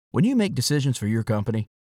When you make decisions for your company,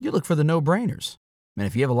 you look for the no-brainers. And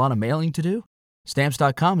if you have a lot of mailing to do,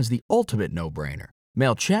 Stamps.com is the ultimate no-brainer.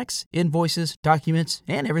 Mail checks, invoices, documents,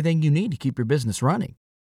 and everything you need to keep your business running.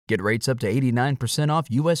 Get rates up to 89% off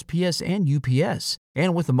USPS and UPS.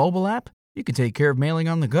 And with the mobile app, you can take care of mailing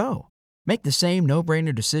on the go. Make the same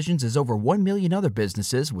no-brainer decisions as over 1 million other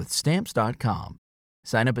businesses with Stamps.com.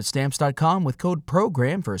 Sign up at Stamps.com with code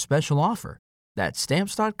PROGRAM for a special offer. That's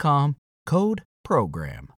Stamps.com, code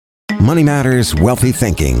PROGRAM. Money Matters Wealthy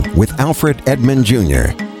Thinking with Alfred Edmond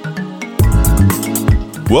Jr.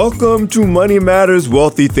 Welcome to Money Matters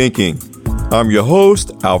Wealthy Thinking. I'm your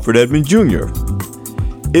host, Alfred Edmond Jr.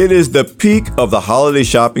 It is the peak of the holiday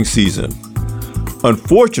shopping season.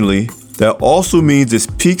 Unfortunately, that also means it's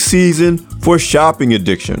peak season for shopping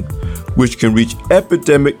addiction, which can reach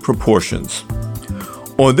epidemic proportions.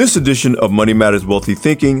 On this edition of Money Matters Wealthy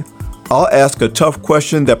Thinking, I'll ask a tough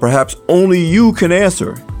question that perhaps only you can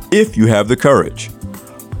answer if you have the courage.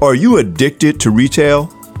 Are you addicted to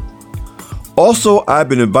retail? Also, I've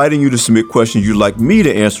been inviting you to submit questions you'd like me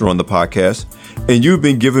to answer on the podcast, and you've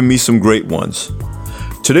been giving me some great ones.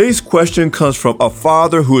 Today's question comes from a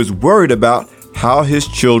father who is worried about how his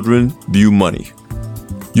children view money.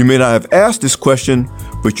 You may not have asked this question,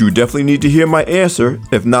 but you definitely need to hear my answer,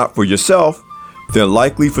 if not for yourself, then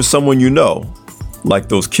likely for someone you know, like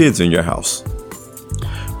those kids in your house.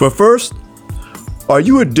 But first, are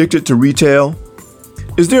you addicted to retail?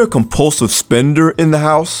 Is there a compulsive spender in the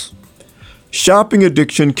house? Shopping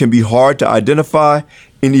addiction can be hard to identify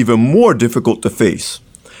and even more difficult to face,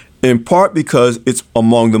 in part because it's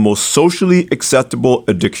among the most socially acceptable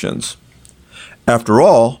addictions. After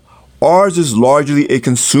all, ours is largely a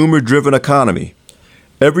consumer-driven economy.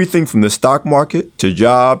 Everything from the stock market to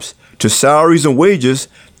jobs to salaries and wages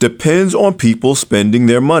depends on people spending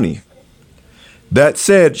their money. That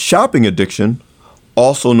said, shopping addiction,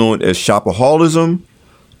 also known as shopaholism,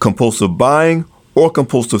 compulsive buying, or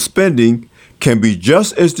compulsive spending, can be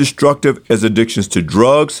just as destructive as addictions to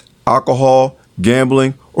drugs, alcohol,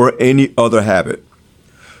 gambling, or any other habit.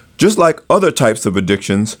 Just like other types of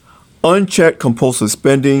addictions, unchecked compulsive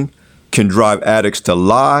spending can drive addicts to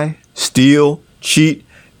lie, steal, cheat,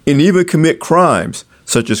 and even commit crimes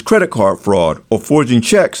such as credit card fraud or forging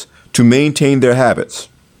checks to maintain their habits.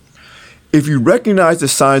 If you recognize the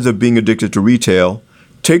signs of being addicted to retail,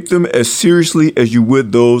 take them as seriously as you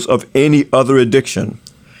would those of any other addiction.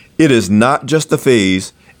 It is not just a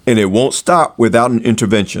phase, and it won't stop without an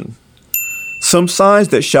intervention. Some signs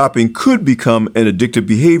that shopping could become an addictive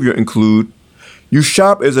behavior include: you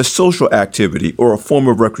shop as a social activity or a form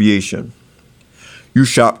of recreation. You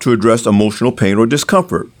shop to address emotional pain or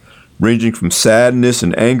discomfort, ranging from sadness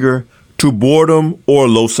and anger to boredom or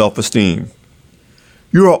low self-esteem.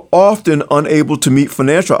 You are often unable to meet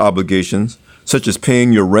financial obligations, such as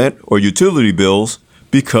paying your rent or utility bills,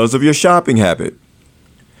 because of your shopping habit.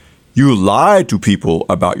 You lie to people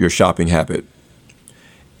about your shopping habit.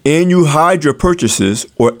 And you hide your purchases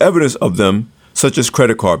or evidence of them, such as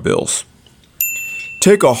credit card bills.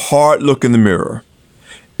 Take a hard look in the mirror.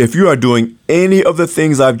 If you are doing any of the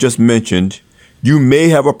things I've just mentioned, you may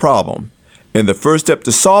have a problem, and the first step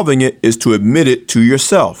to solving it is to admit it to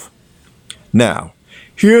yourself. Now,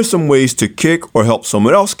 here are some ways to kick or help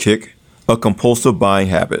someone else kick a compulsive buying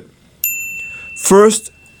habit.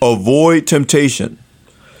 First, avoid temptation.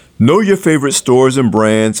 Know your favorite stores and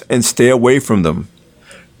brands and stay away from them.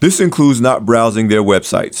 This includes not browsing their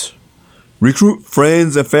websites. Recruit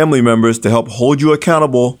friends and family members to help hold you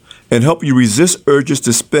accountable and help you resist urges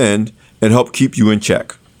to spend and help keep you in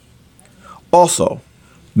check. Also,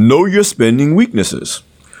 know your spending weaknesses.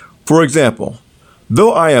 For example,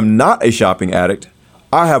 though I am not a shopping addict,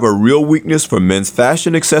 I have a real weakness for men's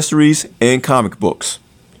fashion accessories and comic books.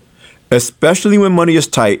 Especially when money is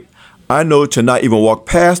tight, I know to not even walk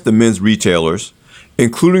past the men's retailers,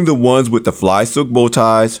 including the ones with the fly silk bow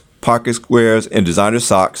ties, pocket squares, and designer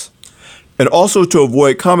socks, and also to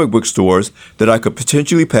avoid comic book stores that I could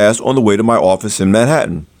potentially pass on the way to my office in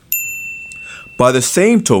Manhattan. By the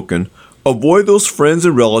same token, avoid those friends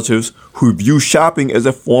and relatives who view shopping as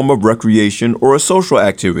a form of recreation or a social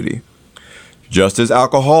activity. Just as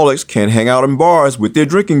alcoholics can't hang out in bars with their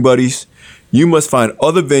drinking buddies, you must find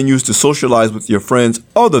other venues to socialize with your friends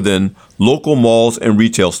other than local malls and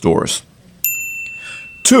retail stores.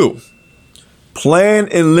 2. Plan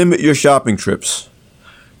and limit your shopping trips.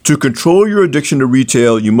 To control your addiction to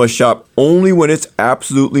retail, you must shop only when it's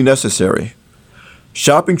absolutely necessary.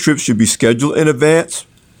 Shopping trips should be scheduled in advance,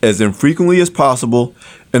 as infrequently as possible,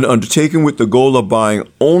 and undertaken with the goal of buying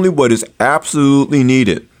only what is absolutely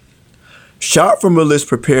needed. Shop from a list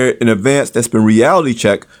prepared in advance that's been reality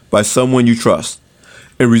checked by someone you trust.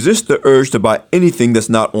 and resist the urge to buy anything that's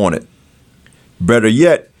not on it. Better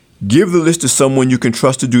yet, give the list to someone you can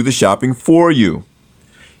trust to do the shopping for you.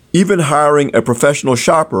 Even hiring a professional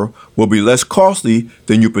shopper will be less costly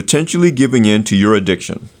than you potentially giving in to your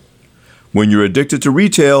addiction. When you're addicted to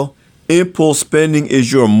retail, impulse spending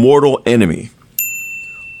is your mortal enemy.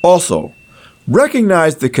 Also,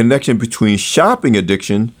 recognize the connection between shopping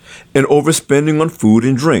addiction and overspending on food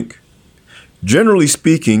and drink. Generally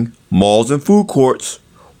speaking, malls and food courts,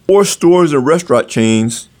 or stores and restaurant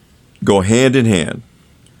chains, go hand in hand.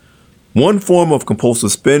 One form of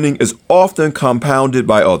compulsive spending is often compounded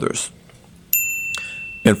by others.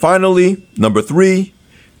 And finally, number 3,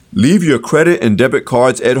 leave your credit and debit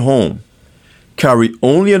cards at home. Carry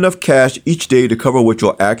only enough cash each day to cover what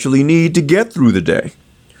you'll actually need to get through the day.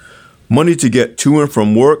 Money to get to and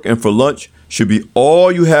from work and for lunch should be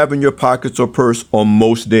all you have in your pockets or purse on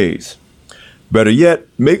most days. Better yet,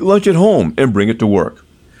 make lunch at home and bring it to work.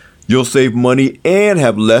 You'll save money and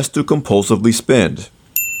have less to compulsively spend.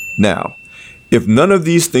 Now, if none of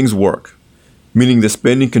these things work, meaning the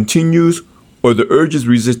spending continues or the urge is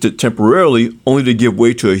resisted temporarily only to give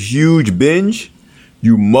way to a huge binge,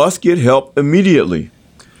 you must get help immediately.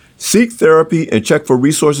 Seek therapy and check for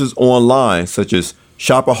resources online such as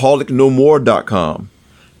shopaholicnomore.com,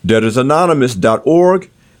 debtorsanonymous.org,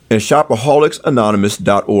 and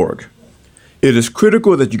shopaholics.anonymous.org. It is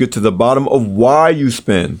critical that you get to the bottom of why you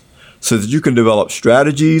spend so that you can develop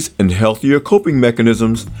strategies and healthier coping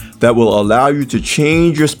mechanisms that will allow you to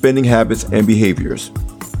change your spending habits and behaviors.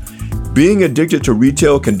 Being addicted to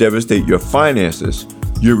retail can devastate your finances,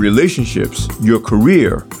 your relationships, your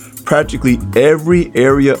career, practically every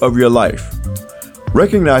area of your life.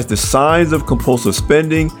 Recognize the signs of compulsive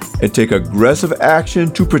spending and take aggressive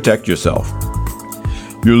action to protect yourself.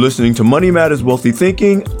 You're listening to Money Matters Wealthy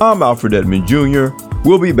Thinking. I'm Alfred Edmond Jr.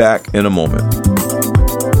 We'll be back in a moment.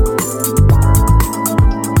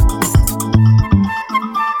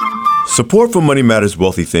 Support for Money Matters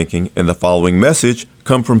Wealthy Thinking and the following message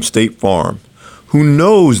come from State Farm, who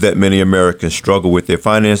knows that many Americans struggle with their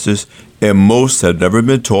finances and most have never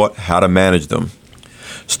been taught how to manage them.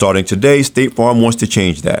 Starting today, State Farm wants to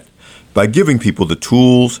change that by giving people the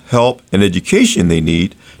tools, help, and education they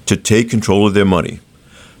need to take control of their money,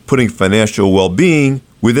 putting financial well-being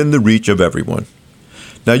within the reach of everyone.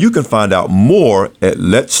 Now you can find out more at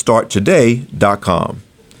letstarttoday.com.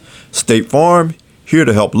 State Farm, here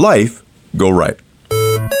to help life go right.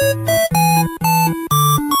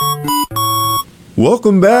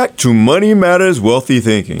 Welcome back to Money Matters Wealthy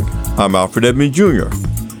Thinking. I'm Alfred Edmond Jr.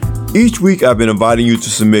 Each week I've been inviting you to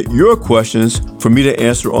submit your questions for me to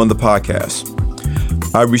answer on the podcast.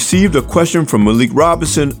 I received a question from Malik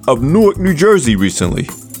Robinson of Newark, New Jersey recently.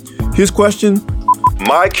 His question: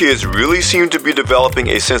 my kids really seem to be developing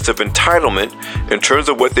a sense of entitlement in terms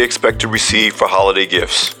of what they expect to receive for holiday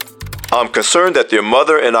gifts. I'm concerned that their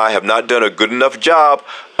mother and I have not done a good enough job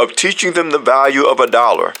of teaching them the value of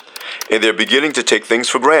 $1, and they're beginning to take things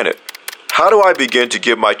for granted. How do I begin to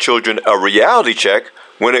give my children a reality check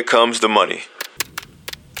when it comes to money?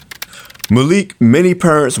 Malik, many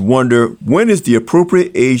parents wonder when is the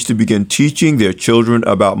appropriate age to begin teaching their children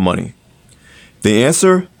about money. The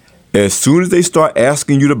answer: as soon as they start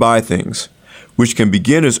asking you to buy things, which can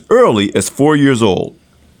begin as early as 4 years old.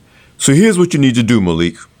 So here's what you need to do,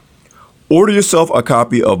 Malik. Order yourself a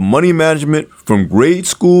copy of Money Management from Grade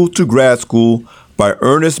School to Grad School by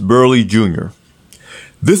Ernest Burley Jr.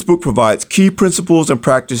 This book provides key principles and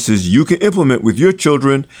practices you can implement with your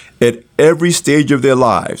children at every stage of their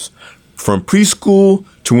lives, from preschool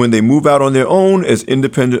to when they move out on their own as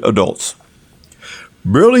independent adults.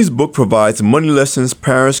 Burley's book provides money lessons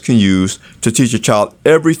parents can use to teach a child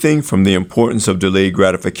everything from the importance of delayed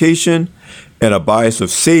gratification and a bias of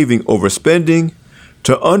saving over spending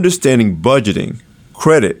to understanding budgeting,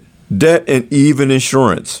 credit, debt, and even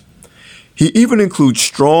insurance. He even includes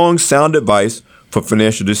strong, sound advice for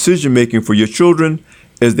financial decision-making for your children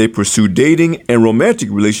as they pursue dating and romantic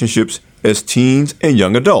relationships as teens and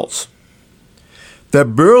young adults.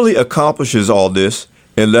 That Burley accomplishes all this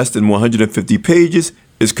in less than 150 pages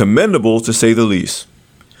is commendable, to say the least.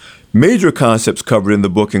 Major concepts covered in the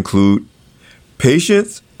book include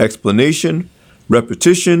patience, explanation,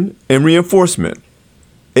 repetition, and reinforcement,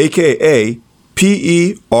 aka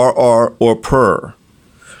PERR or PER.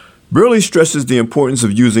 Burley stresses the importance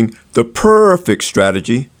of using the perfect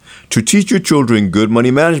strategy to teach your children good money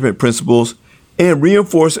management principles and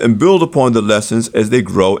reinforce and build upon the lessons as they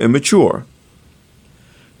grow and mature.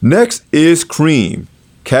 Next is Cream.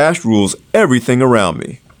 Cash rules everything around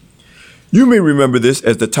me. You may remember this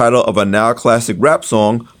as the title of a now classic rap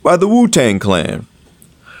song by the Wu-Tang Clan.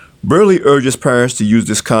 Burley urges parents to use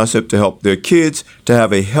this concept to help their kids to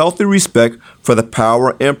have a healthy respect for the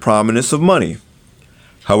power and prominence of money.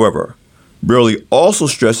 However, Burley also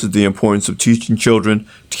stresses the importance of teaching children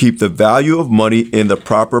to keep the value of money in the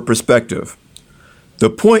proper perspective. The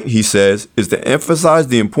point, he says, is to emphasize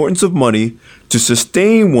the importance of money to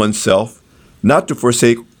sustain oneself, not to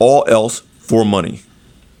forsake all else for money.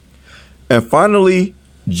 And finally,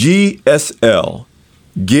 GSL,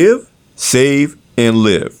 Give, Save, and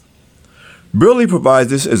Live. Burley provides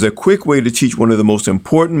this as a quick way to teach one of the most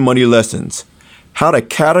important money lessons, how to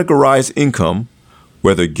categorize income,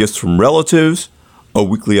 whether gifts from relatives, a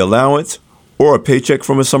weekly allowance, or a paycheck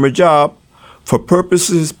from a summer job, for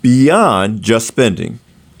purposes beyond just spending.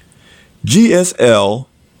 GSL,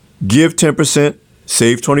 Give 10%,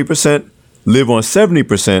 Save 20%, Live on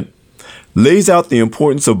 70%, lays out the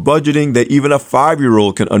importance of budgeting that even a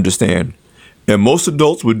 5-year-old can understand, and most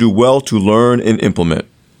adults would do well to learn and implement.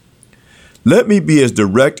 Let me be as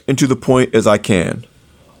direct and to the point as I can.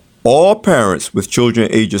 All parents with children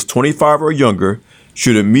ages 25 or younger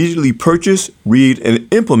should immediately purchase, read,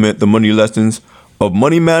 and implement the money lessons of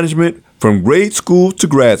money management from grade school to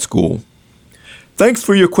grad school. Thanks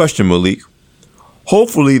for your question, Malik.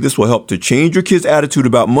 Hopefully, this will help to change your kids' attitude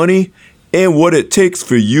about money and what it takes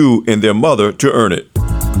for you and their mother to earn it.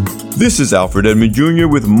 This is Alfred Edmond Jr.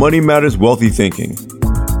 with Money Matters Wealthy Thinking.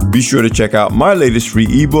 Be sure to check out my latest free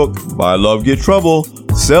ebook, Buy Love, Get Trouble,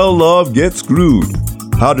 Sell Love, Get Screwed.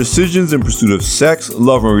 How decisions in pursuit of sex,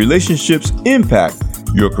 love, and relationships impact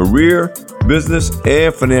your career, business,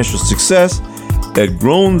 and financial success at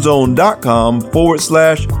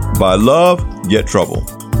growenzone.com/Buy Love, Get Trouble.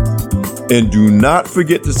 And do not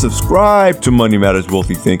forget to subscribe to Money Matters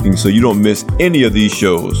Wealthy Thinking so you don't miss any of these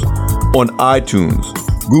shows on iTunes,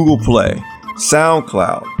 Google Play,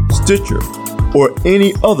 SoundCloud, Stitcher, or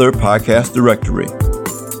any other podcast directory.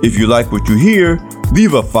 If you like what you hear,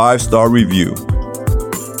 leave a 5-star review.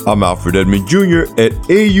 I'm Alfred Edmond Jr. at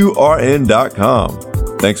AURN.com.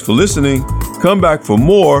 Thanks for listening. Come back for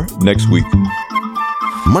more next week.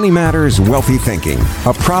 Money Matters Wealthy Thinking,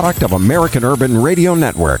 a product of American Urban Radio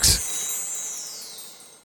Networks.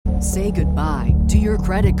 Say goodbye to your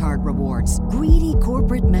credit card rewards. Greedy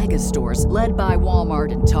corporate mega stores, led by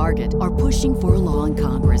Walmart and Target, are pushing for a law in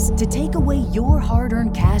Congress to take away your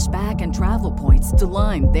hard-earned cash back and travel points to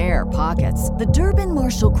line their pockets. The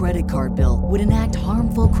Durbin-Marshall credit card bill would enact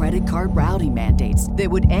harmful credit card routing mandates that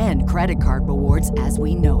would end credit card rewards as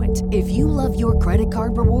we know it. If you love your credit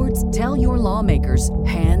card rewards, tell your lawmakers,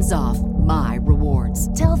 hands off my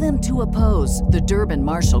rewards. Tell them to oppose the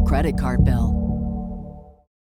Durbin-Marshall credit card bill.